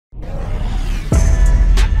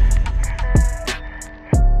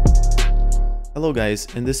Hello guys,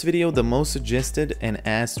 in this video the most suggested and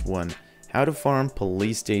asked one, how to farm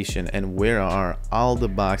police station and where are all the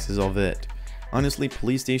boxes of it. Honestly,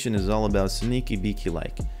 police station is all about sneaky beaky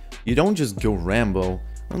like. You don't just go Rambo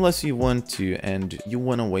unless you want to and you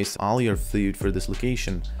want to waste all your food for this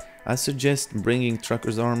location. I suggest bringing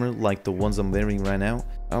trucker's armor like the ones I'm wearing right now.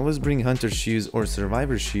 I always bring hunter shoes or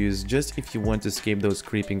survivor shoes just if you want to escape those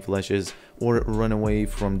creeping fleshes or run away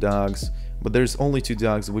from dogs. But there's only 2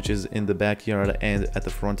 dogs, which is in the backyard and at the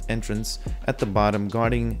front entrance at the bottom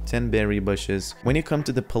guarding 10 berry bushes. When you come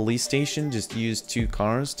to the police station, just use 2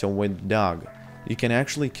 cars to avoid the dog. You can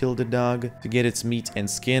actually kill the dog to get its meat and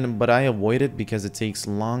skin, but I avoid it because it takes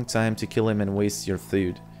a long time to kill him and waste your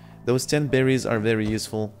food. Those 10 berries are very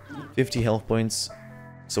useful, 50 health points,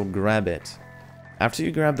 so grab it. After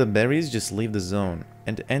you grab the berries, just leave the zone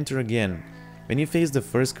and enter again. When you face the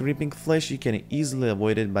first creeping flesh, you can easily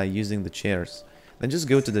avoid it by using the chairs. Then just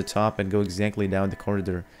go to the top and go exactly down the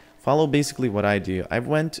corridor. Follow basically what I do. I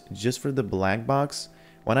went just for the black box.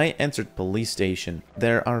 When I entered police station,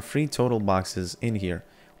 there are 3 total boxes in here.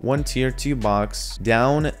 1 tier 2 box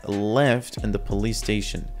down left in the police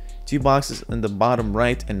station. 2 boxes in the bottom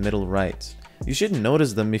right and middle right. You should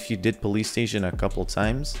notice them if you did police station a couple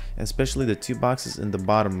times, especially the 2 boxes in the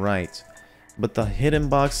bottom right. But the hidden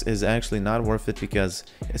box is actually not worth it because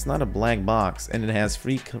it's not a black box and it has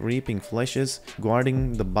 3 creeping fleshes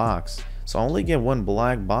guarding the box. So only get 1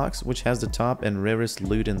 black box which has the top and rarest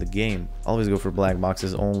loot in the game. Always go for black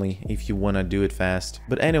boxes only if you wanna do it fast.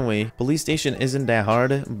 But anyway, police station isn't that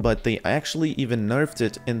hard, but they actually even nerfed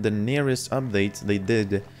it in the nearest update they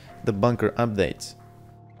did, the bunker update.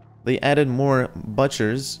 They added more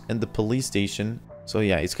butchers in the police station. So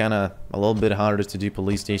yeah, it's kinda a little bit harder to do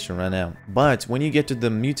police station right now. But when you get to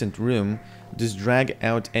the mutant room, just drag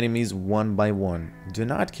out enemies one by one. Do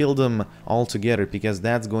not kill them all together because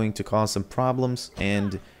that's going to cause some problems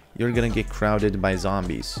and you're gonna get crowded by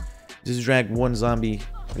zombies. Just drag one zombie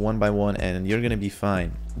one by one and you're gonna be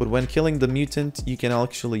fine. But when killing the mutant, you can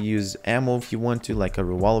actually use ammo if you want to, like a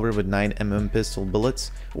revolver with 9mm pistol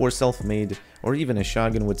bullets, or self-made, or even a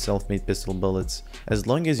shotgun with self-made pistol bullets. As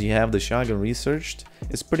long as you have the shotgun researched,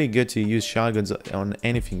 it's pretty good to use shotguns on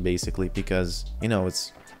anything basically because, you know,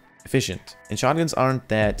 it's efficient. And shotguns aren't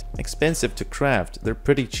that expensive to craft, they're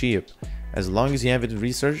pretty cheap. As long as you have it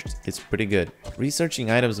researched, it's pretty good. Researching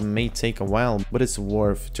items may take a while, but it's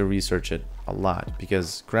worth to research it a lot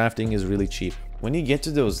because crafting is really cheap. When you get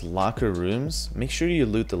to those locker rooms, make sure you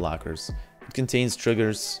loot the lockers. It contains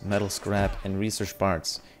triggers, metal scrap, and research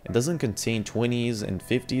parts. It doesn't contain 20s and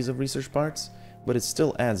 50s of research parts, but it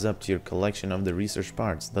still adds up to your collection of the research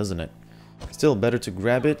parts, doesn't it? Still, better to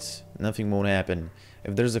grab it, nothing won't happen.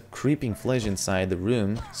 If there's a creeping flesh inside the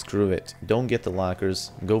room, screw it. Don't get the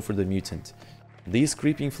lockers, go for the mutant. These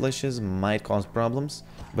creeping fleshes might cause problems,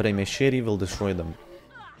 but a machete will destroy them.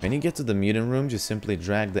 When you get to the mutant room, just simply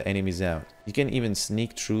drag the enemies out. You can even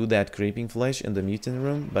sneak through that creeping flesh in the mutant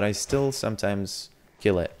room, but I still sometimes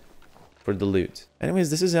kill it for the loot. Anyways,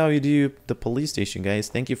 this is how you do the police station, guys.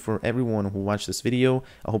 Thank you for everyone who watched this video.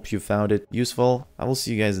 I hope you found it useful. I will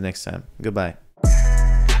see you guys next time. Goodbye.